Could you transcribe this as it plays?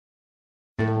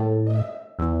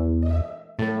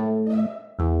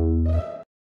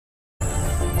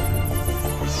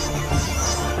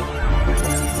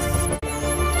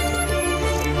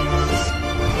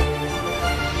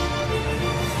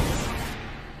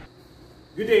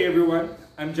Good day everyone,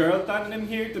 I'm Gerald Tan and I'm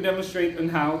here to demonstrate on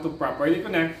how to properly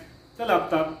connect the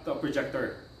laptop to a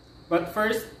projector. But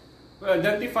first, we'll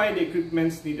identify the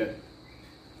equipments needed.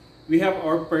 We have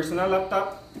our personal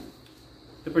laptop,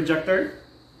 the projector,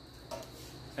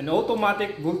 an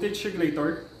automatic voltage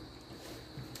regulator,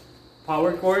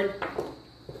 power cord,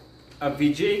 a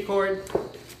VGA cord,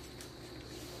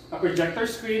 a projector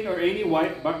screen or any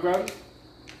white background,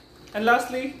 and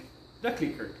lastly, the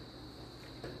clicker.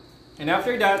 And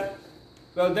after that,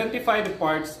 we'll identify the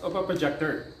parts of a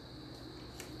projector.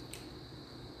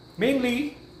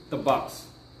 Mainly, the box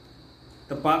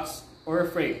or a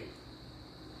frame.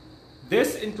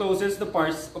 This encloses the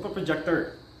parts of a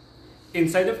projector.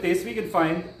 Inside of this, we can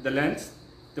find the lens,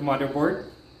 the motherboard,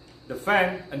 the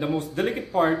fan, and the most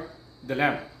delicate part, the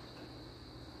lamp.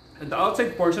 At the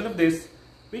outside portion of this,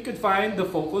 we could find the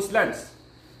focus lens.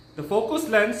 The focus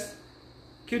lens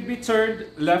could be turned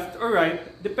left or right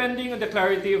depending on the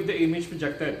clarity of the image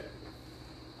projected.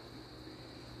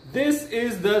 This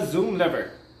is the zoom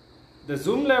lever. The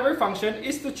zoom lever function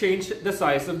is to change the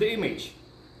size of the image.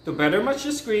 To better match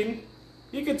the screen,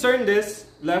 you could turn this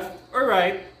left or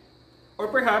right, or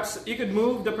perhaps you could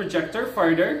move the projector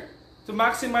farther to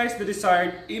maximize the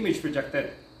desired image projected.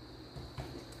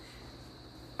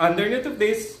 Underneath of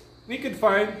this, we could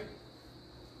find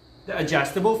the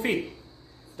adjustable feet.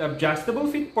 The adjustable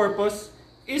feet purpose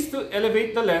is to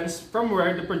elevate the lens from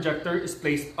where the projector is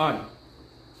placed on.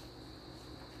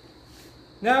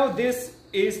 Now this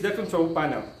is the control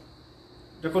panel.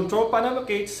 The control panel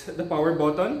locates the power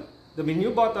button, the menu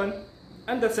button,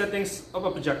 and the settings of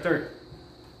a projector.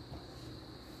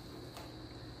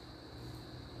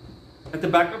 At the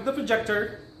back of the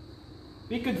projector,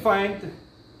 we could find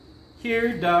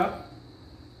here the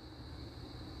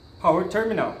power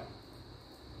terminal,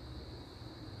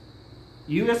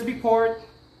 USB port,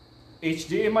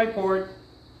 HDMI port,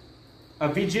 a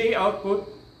VGA output,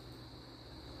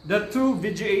 the two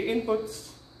VGA inputs,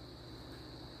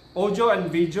 audio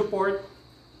and video port,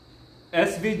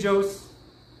 S-Videos,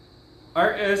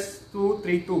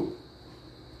 RS-232.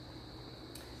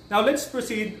 Now let's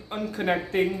proceed on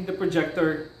connecting the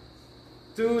projector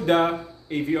to the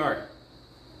AVR.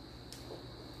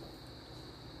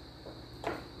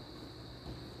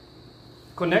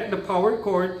 Connect the power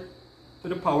cord to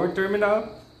the power terminal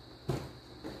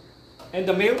and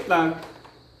the male plug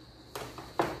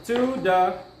to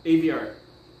the AVR.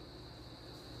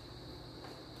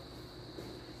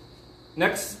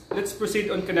 Next, let's proceed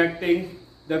on connecting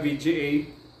the VGA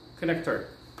connector.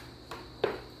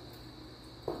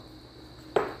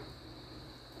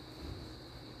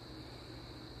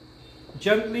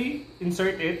 Gently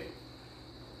insert it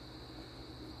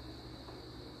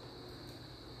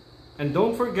and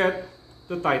don't forget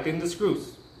to tighten the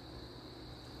screws.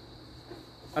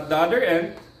 At the other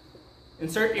end,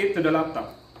 insert it to the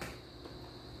laptop.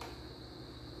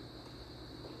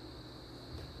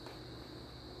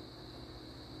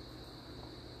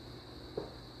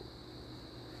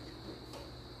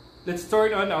 Let's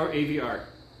turn on our AVR.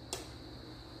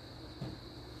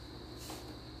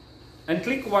 And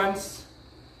click once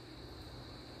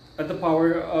at the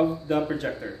power of the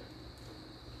projector.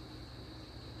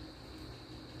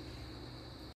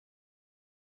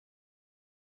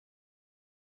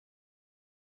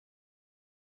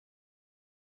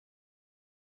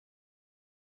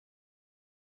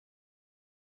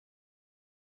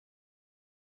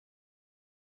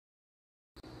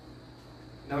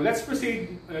 Now let's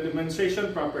proceed on the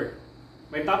demonstration proper.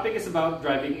 My topic is about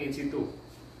driving in situ.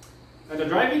 Now the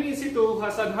driving in situ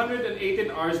has 118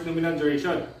 hours nominal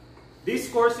duration. This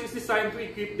course is designed to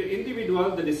equip the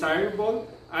individual the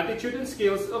desirable attitude and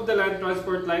skills of the land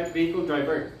transport light vehicle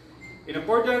driver in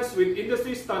accordance with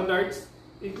industry standards,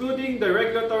 including the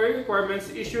regulatory requirements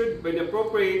issued by the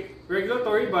appropriate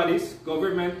regulatory bodies,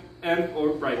 government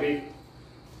and/or private.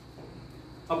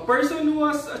 A person who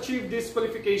has achieved this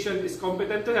qualification is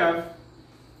competent to have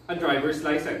a driver's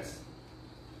license.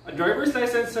 A driver's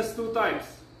license has two types,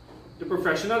 the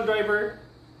professional driver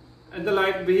and the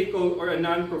light vehicle or a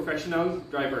non-professional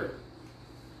driver.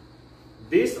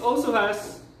 This also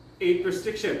has 8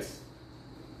 restrictions.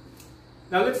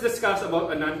 Now let's discuss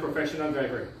about a non-professional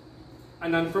driver. A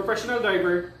non-professional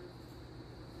driver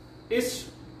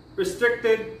is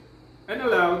restricted and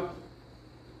allowed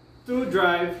to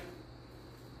drive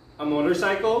a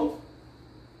motorcycle,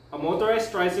 a motorized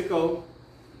tricycle,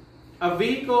 a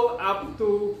vehicle up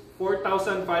to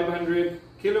 4,500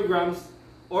 kilograms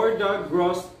or the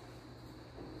gross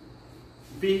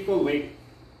vehicle weight.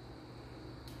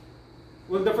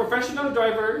 Well, the professional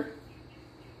driver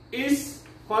is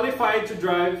qualified to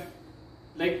drive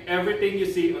like everything you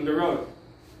see on the road.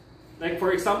 Like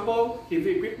for example,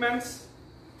 heavy equipments,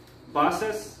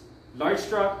 buses, large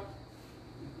truck,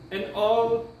 and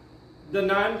all the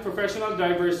non-professional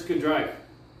drivers could drive.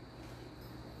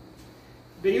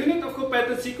 The unit of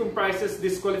competency comprises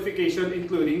this qualification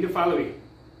including the following.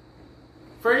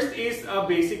 First is a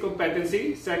basic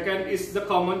competency, second is the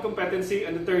common competency,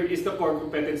 and the third is the core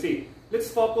competency.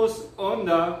 Let's focus on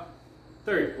the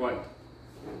third one.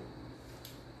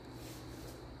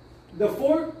 The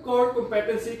four core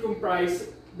competency comprise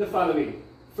the following.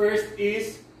 First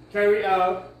is carry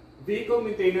out vehicle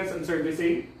maintenance and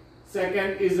servicing.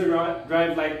 Second is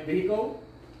drive light vehicle.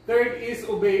 Third is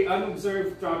obey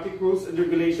unobserved traffic rules and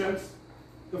regulations.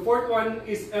 The fourth one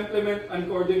is implement and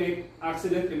coordinate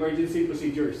accident emergency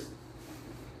procedures.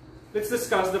 Let's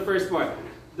discuss the first one.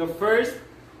 The first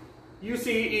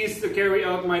UC is to carry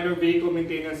out minor vehicle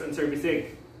maintenance and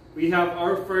servicing. We have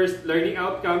our first learning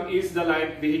outcome is the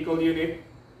light vehicle unit.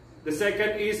 The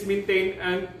second is maintain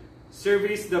and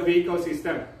service the vehicle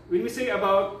system. When we say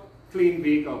about clean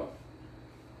vehicle,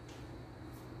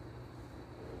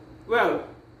 well,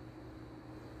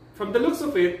 from the looks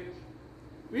of it,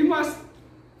 we must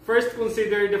first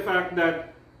consider the fact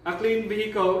that a clean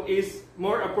vehicle is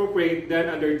more appropriate than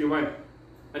a dirty one.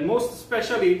 And most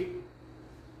especially,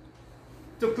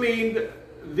 to clean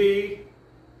the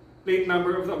plate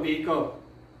number of the vehicle.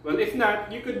 Well, if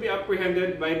not, you could be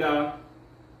apprehended by the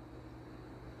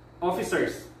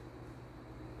officers.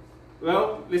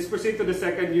 Well, let's proceed to the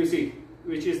second UC,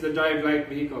 which is the drive light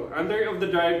vehicle. Under of the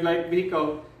drive light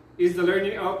vehicle is the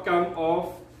learning outcome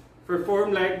of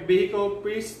perform light vehicle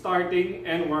pre-starting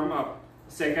and warm-up.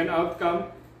 Second outcome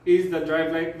is the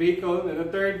drive light vehicle, and the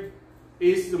third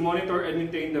is to monitor and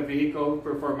maintain the vehicle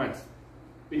performance.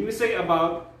 When we say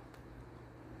about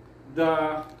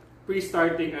the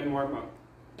pre-starting and warm-up,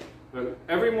 well,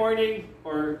 every morning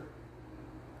or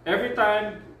every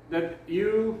time that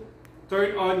you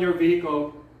turn on your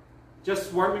vehicle,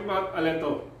 just warm it up a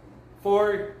little,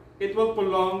 for it will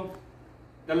prolong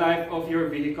the life of your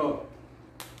vehicle.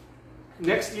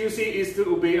 Next UC is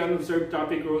to obey and observe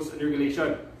traffic rules and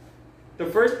regulation. The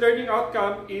first learning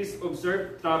outcome is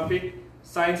observe traffic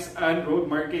signs and road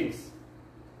markings.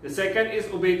 The second is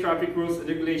obey traffic rules and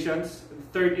regulations.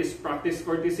 The third is practice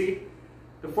courtesy.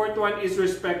 The fourth one is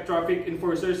respect traffic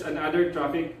enforcers and other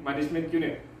traffic management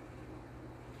unit.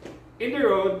 In the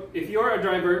road, if you are a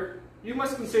driver, you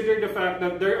must consider the fact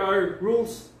that there are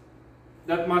rules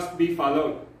that must be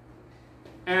followed.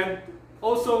 And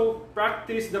also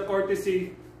practice the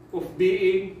courtesy of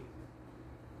being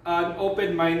an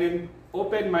open-minded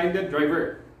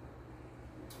driver.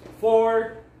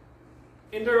 For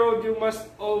in the road, you must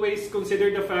always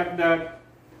consider the fact that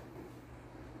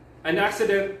an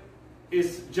accident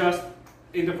is just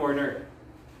in the corner.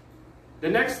 The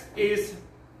next is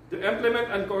to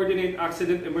implement and coordinate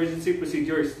accident emergency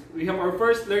procedures. We have our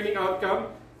first learning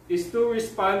outcome is to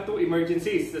respond to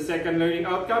emergencies. The second learning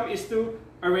outcome is to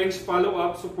arrange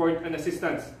follow-up support and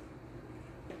assistance.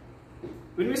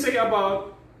 When we say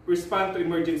about respond to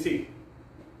emergency,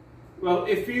 well,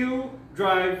 if you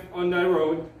drive on the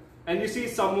road and you see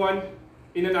someone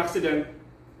in an accident,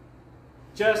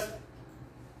 just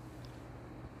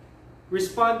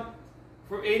respond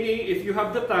for any, if you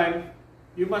have the time,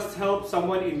 you must help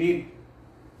someone in need.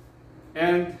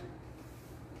 And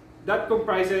that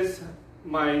comprises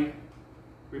my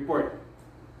report.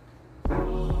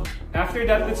 After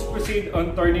that, let's proceed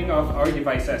on turning off our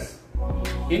devices.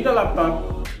 In the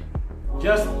laptop,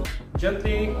 just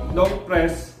gently long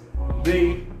press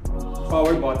the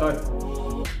power button.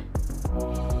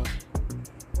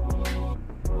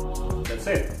 That's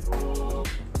it.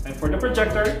 And for the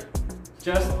projector,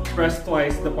 just press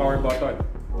twice the power button.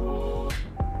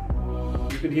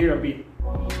 You could hear a beep.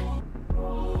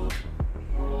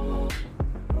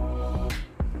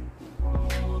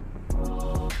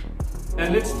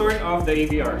 And let's turn off the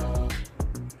AVR.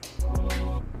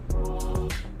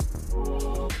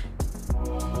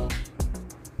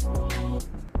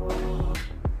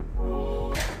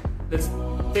 Let's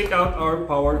take out our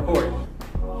power cord.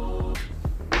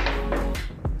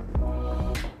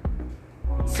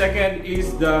 Second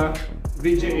is the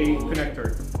VGA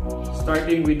connector,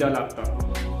 starting with the laptop.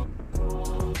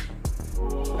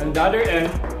 And the other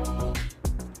end,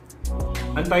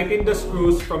 untighten the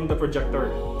screws from the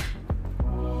projector.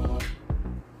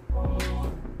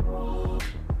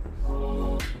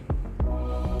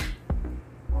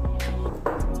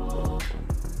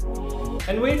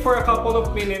 And wait for a couple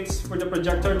of minutes for the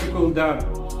projector to cool down.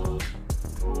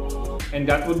 And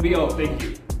that would be all. Thank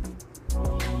you.